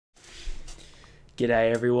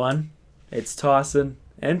G'day everyone, it's Tyson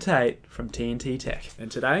and Tate from TNT Tech,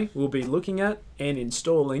 and today we'll be looking at and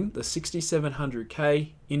installing the 6700K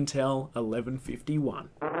Intel 1151.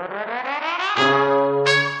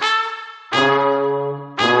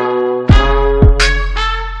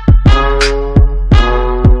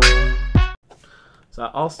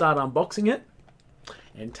 So I'll start unboxing it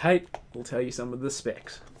and Tate will tell you some of the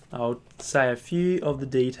specs. I'll say a few of the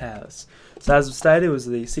details. So as stated, it was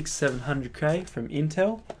the 6700K from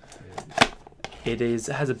Intel. It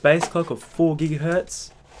has a base clock of 4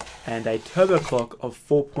 GHz and a turbo clock of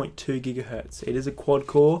 4.2 GHz. It is a quad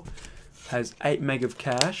core, has 8 meg of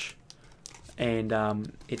cache, and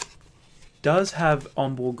it does have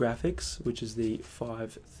onboard graphics, which is the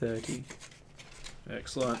 530.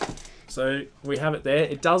 Excellent. So we have it there.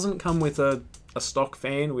 It doesn't come with a stock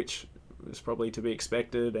fan, which is probably to be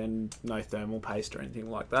expected, and no thermal paste or anything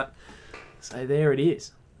like that. So there it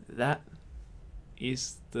is. That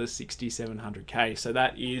is the 6700K. So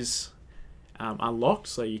that is unlocked,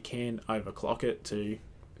 so you can overclock it to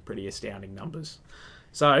pretty astounding numbers.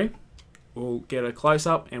 So we'll get a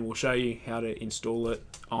close-up and we'll show you how to install it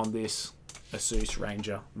on this Asus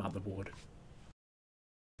Ranger motherboard.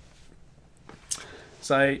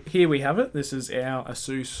 So here we have it. This is our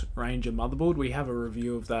Asus Ranger motherboard. We have a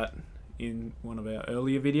review of that in one of our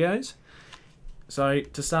earlier videos. So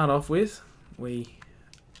to start off with, we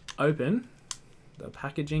open the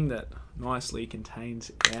packaging that nicely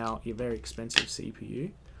contains your very expensive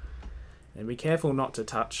CPU, and be careful not to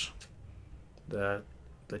touch the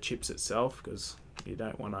chips itself, because you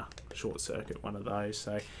don't want to short circuit one of those.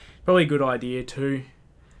 So probably a good idea to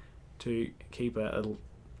keep a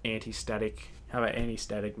anti-static, have an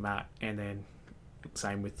anti-static mat, and then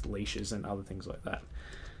same with leashes and other things like that.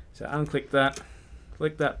 So unclick that,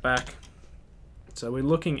 click that back. So we're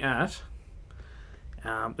looking at,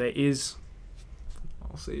 there is,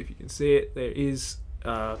 I'll see if you can see it, there is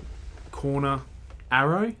a corner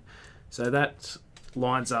arrow. So that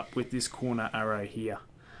lines up with this corner arrow here.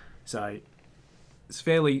 So it's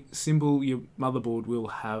fairly simple. Your motherboard will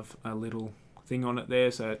have a little thing on it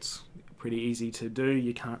there, so it's pretty easy to do.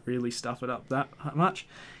 You can't really stuff it up that much.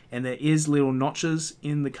 And there is little notches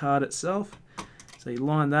in the card itself. So you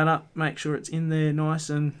line that up, make sure it's in there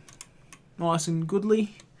nice and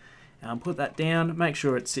goodly. Put that down, make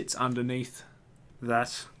sure it sits underneath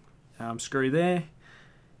that screw there.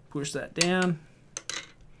 Push that down.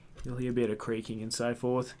 You'll hear a bit of creaking and so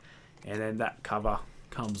forth. And then that cover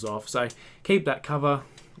comes off. So keep that cover.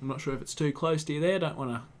 I'm not sure if it's too close to you there, don't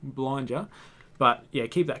want to blind you. But yeah,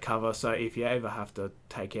 keep that cover, so if you ever have to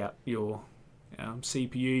take out your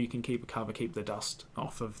CPU, you can keep a cover, keep the dust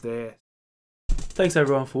off of there. Thanks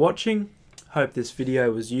everyone for watching. Hope this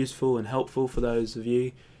video was useful and helpful for those of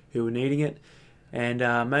you who were needing it.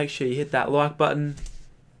 And make sure you hit that like button,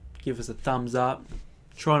 give us a thumbs up.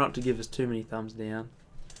 Try not to give us too many thumbs down.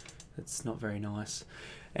 That's not very nice.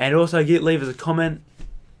 And also leave us a comment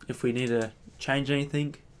if we need to change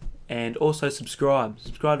anything. And also subscribe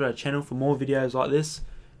to our channel for more videos like this,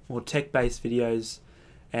 more tech-based videos,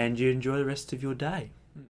 and you enjoy the rest of your day.